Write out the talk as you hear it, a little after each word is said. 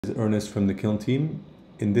This is Ernest from the Kiln team.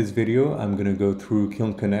 In this video, I'm going to go through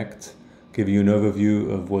Kiln Connect, give you an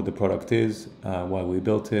overview of what the product is, why we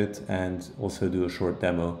built it, and also do a short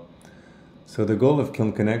demo. So the goal of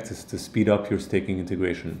Kiln Connect is to speed up your staking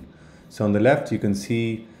integration. So on the left, you can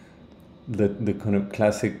see the kind of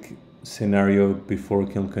classic scenario before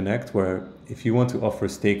Kiln Connect, where if you want to offer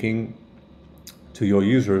staking to your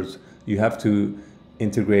users, you have to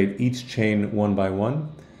integrate each chain one by one.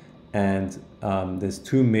 And there's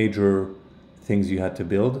two major things you had to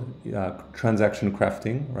build. Transaction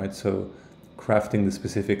crafting, right? So crafting the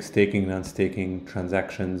specific staking and unstaking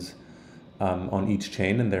transactions on each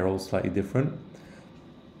chain, and they're all slightly different.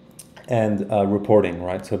 And reporting,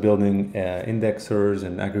 right? So building indexers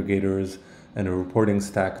and aggregators and a reporting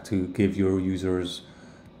stack to give your users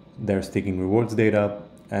their staking rewards data,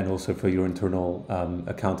 and also for your internal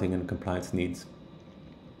accounting and compliance needs.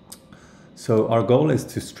 So our goal is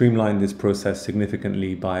to streamline this process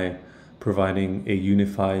significantly by providing a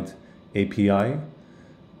unified API,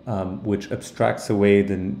 which abstracts away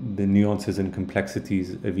the nuances and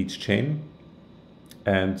complexities of each chain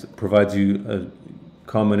and provides you a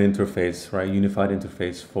common interface, right? Unified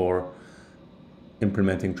interface for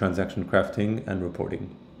implementing transaction crafting and reporting.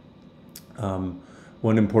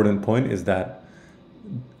 One important point is that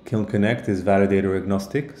Kiln Connect is validator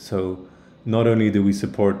agnostic. So not only do we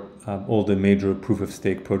support all the major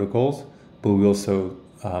proof-of-stake protocols, but we also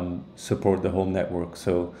support the whole network.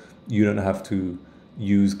 So you don't have to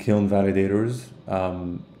use Kiln validators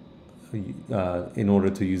in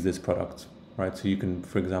order to use this product, right? So you can,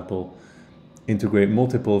 for example, integrate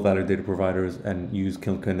multiple validator providers and use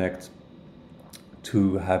Kiln Connect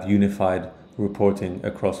to have unified reporting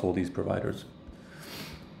across all these providers.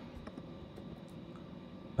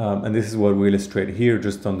 And this is what we illustrate here,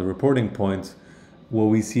 just on the reporting point. What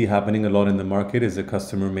we see happening a lot in the market is a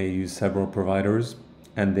customer may use several providers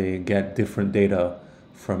and they get different data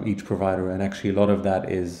from each provider. And actually a lot of that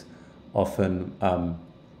is often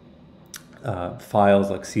files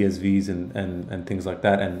like CSVs and things like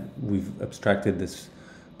that. And we've abstracted this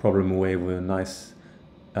problem away with a nice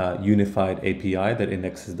unified API that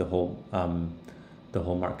indexes the whole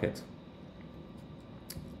market.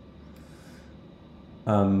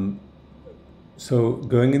 So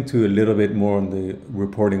going into a little bit more on the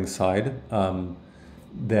reporting side,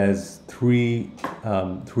 there's three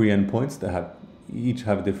endpoints that each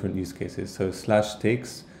have different use cases. So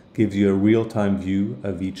 /stakes gives you a real-time view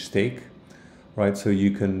of each stake, right? So you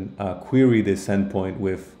can query this endpoint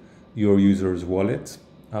with your user's wallet,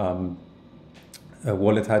 a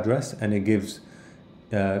wallet address, and it gives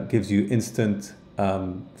you instant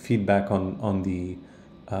feedback on the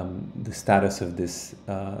status of this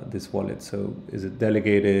wallet. So is it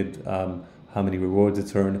delegated, how many rewards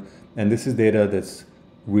it's earned, and this is data that's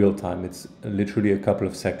real time. It's literally a couple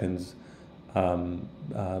of seconds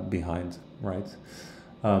behind, right?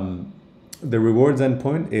 The rewards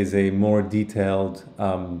endpoint is a more detailed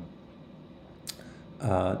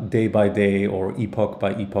day by day or epoch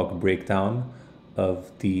by epoch breakdown of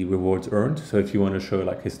the rewards earned. So if you want to show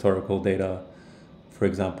like historical data, for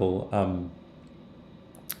example,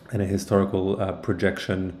 and a historical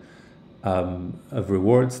projection of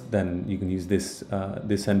rewards, then you can use this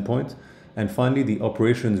endpoint. And finally, the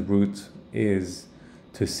operations route is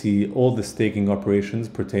to see all the staking operations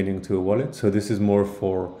pertaining to a wallet. So this is more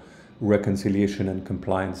for reconciliation and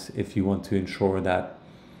compliance. If you want to ensure that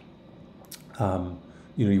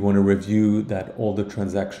you want to review that all the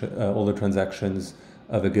transactions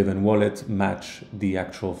of a given wallet match the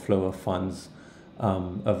actual flow of funds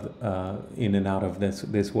in and out of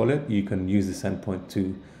this wallet. You can use this endpoint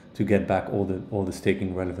to get back all the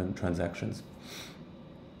staking relevant transactions.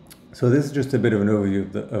 So this is just a bit of an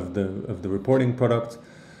overview of the reporting product.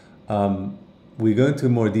 We go into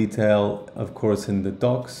more detail, of course, in the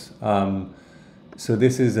docs. So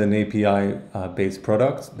this is an API based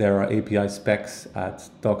product. There are API specs at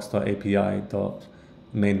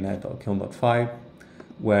docs.api.mainnet.kiln.fi,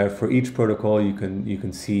 where for each protocol you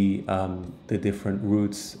can see the different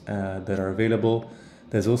routes that are available.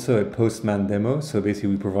 There's also a Postman demo. So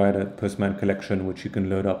basically we provide a Postman collection which you can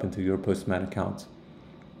load up into your Postman account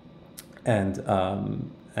and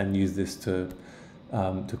use this to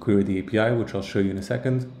query the API, which I'll show you in a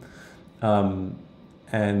second. And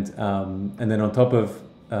then on top of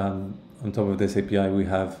this API, we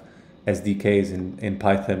have SDKs in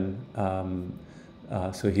Python.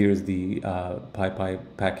 So here's the PyPy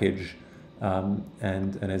package and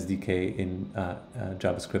an SDK in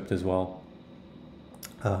JavaScript as well.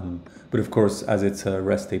 But of course, as it's a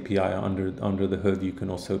REST API under the hood, you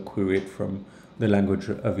can also query it from the language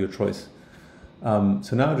of your choice.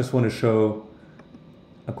 So now I just want to show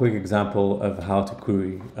a quick example of how to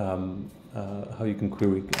query, how you can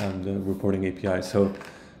query the reporting API. So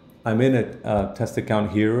I'm in a test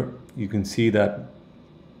account here. You can see that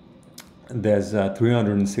there's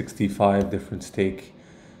 365 different stake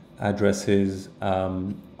addresses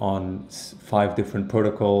on 5 different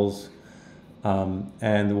protocols.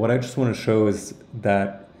 And what I just want to show is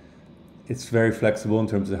that it's very flexible in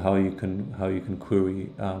terms of how you can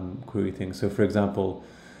query things. So for example,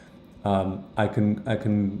 I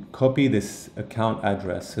can copy this account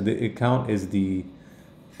address. So the account is the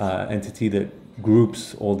entity that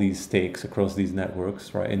groups all these stakes across these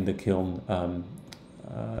networks, right, in the Kiln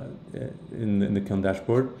in the Kiln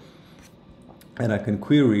dashboard. And I can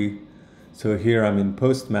query. So here I'm in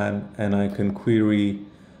Postman, and I can query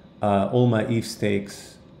all my ETH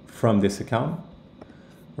stakes from this account,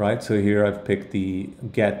 right? So here I've picked the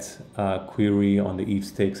get query on the ETH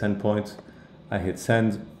stakes endpoint. I hit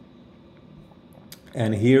send,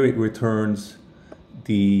 and here it returns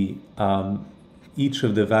the each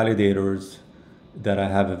of the validators that I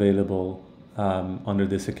have available under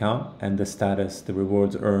this account, and the status, the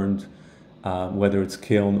rewards earned, whether it's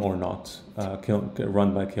Kiln or not,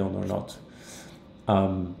 run by Kiln or not.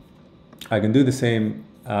 I can do the same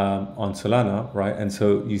on Solana, right? And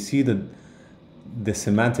so you see that the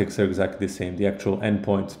semantics are exactly the same. The actual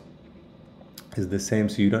endpoint is the same,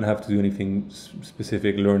 so you don't have to do anything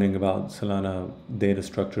specific learning about Solana data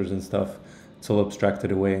structures and stuff. It's all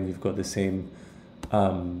abstracted away, and you've got the same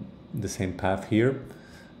path here.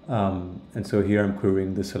 And so here I'm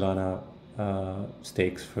querying the Solana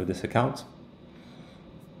stakes for this account.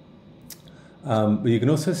 But you can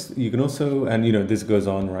also, and you know, this goes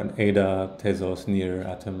on, right? Ada, Tezos, Near,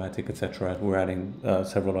 Atomatic, etc. We're adding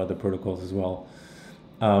several other protocols as well.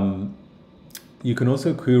 You can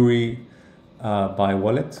also query by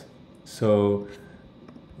wallet. So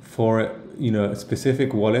for, you know, a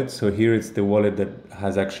specific wallet, so here it's the wallet that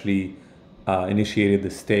has actually initiated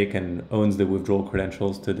the stake and owns the withdrawal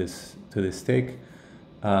credentials to this stake.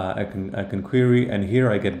 I can query, and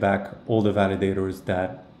here I get back all the validators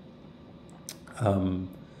that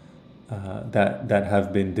that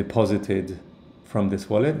have been deposited from this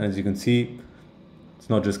wallet. As you can see, it's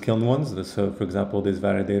not just Kiln ones. So for example, this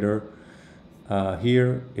validator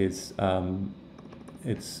here is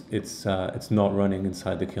it's not running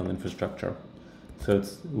inside the Kiln infrastructure. So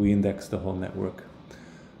we index the whole network.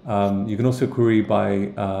 You can also query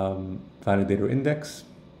by validator index.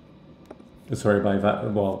 Sorry, by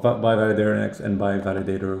validator index and by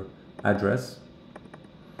validator address.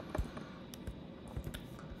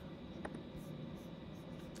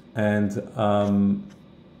 And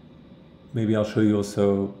maybe I'll show you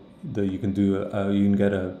also that you can do you can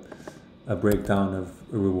get a breakdown of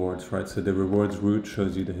rewards, right? So the rewards root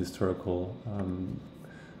shows you the historical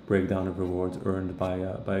breakdown of rewards earned by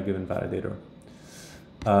a given validator.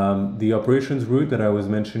 The operations root that I was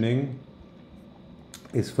mentioning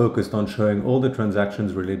is focused on showing all the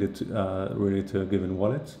transactions related to a given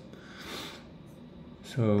wallet.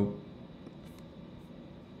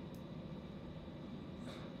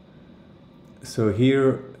 So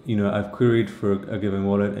here, you know, I've queried for a given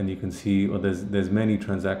wallet, and you can see, well, there's many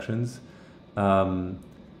transactions. The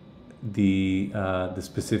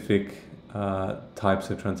specific types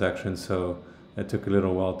of transactions. So it took a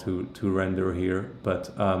little while to render here, but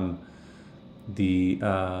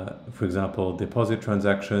for example, deposit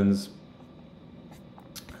transactions.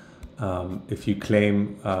 If you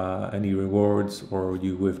claim any rewards, or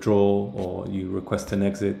you withdraw, or you request an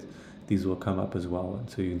exit, these will come up as well. And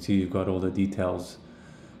so you can see you've got all the details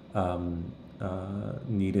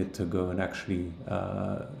needed to go and actually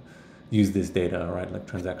use this data, right? Like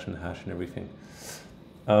transaction hash and everything.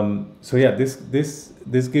 So yeah,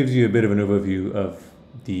 this gives you a bit of an overview of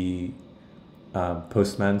the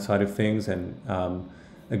Postman side of things. And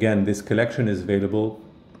again, this collection is available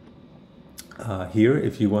here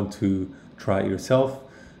if you want to try it yourself.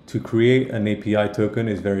 To create an API token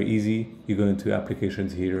is very easy. You go into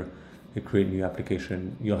applications here, you create a new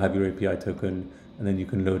application, you'll have your API token, and then you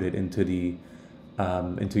can load it into the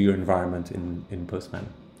into your environment in Postman.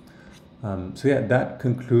 So yeah, that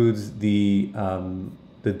concludes the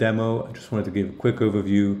demo. I just wanted to give a quick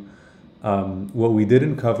overview. What we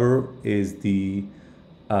didn't cover is the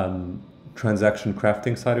transaction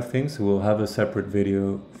crafting side of things, so we'll have a separate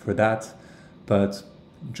video for that. But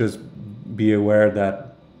just be aware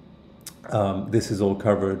that this is all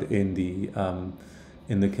covered in the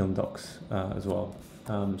Kiln docs as well.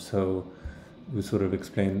 So we sort of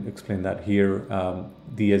explain that here.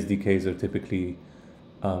 The SDKs are typically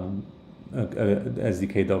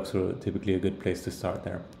SDK docs are typically a good place to start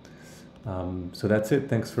there. So that's it.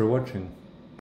 Thanks for watching.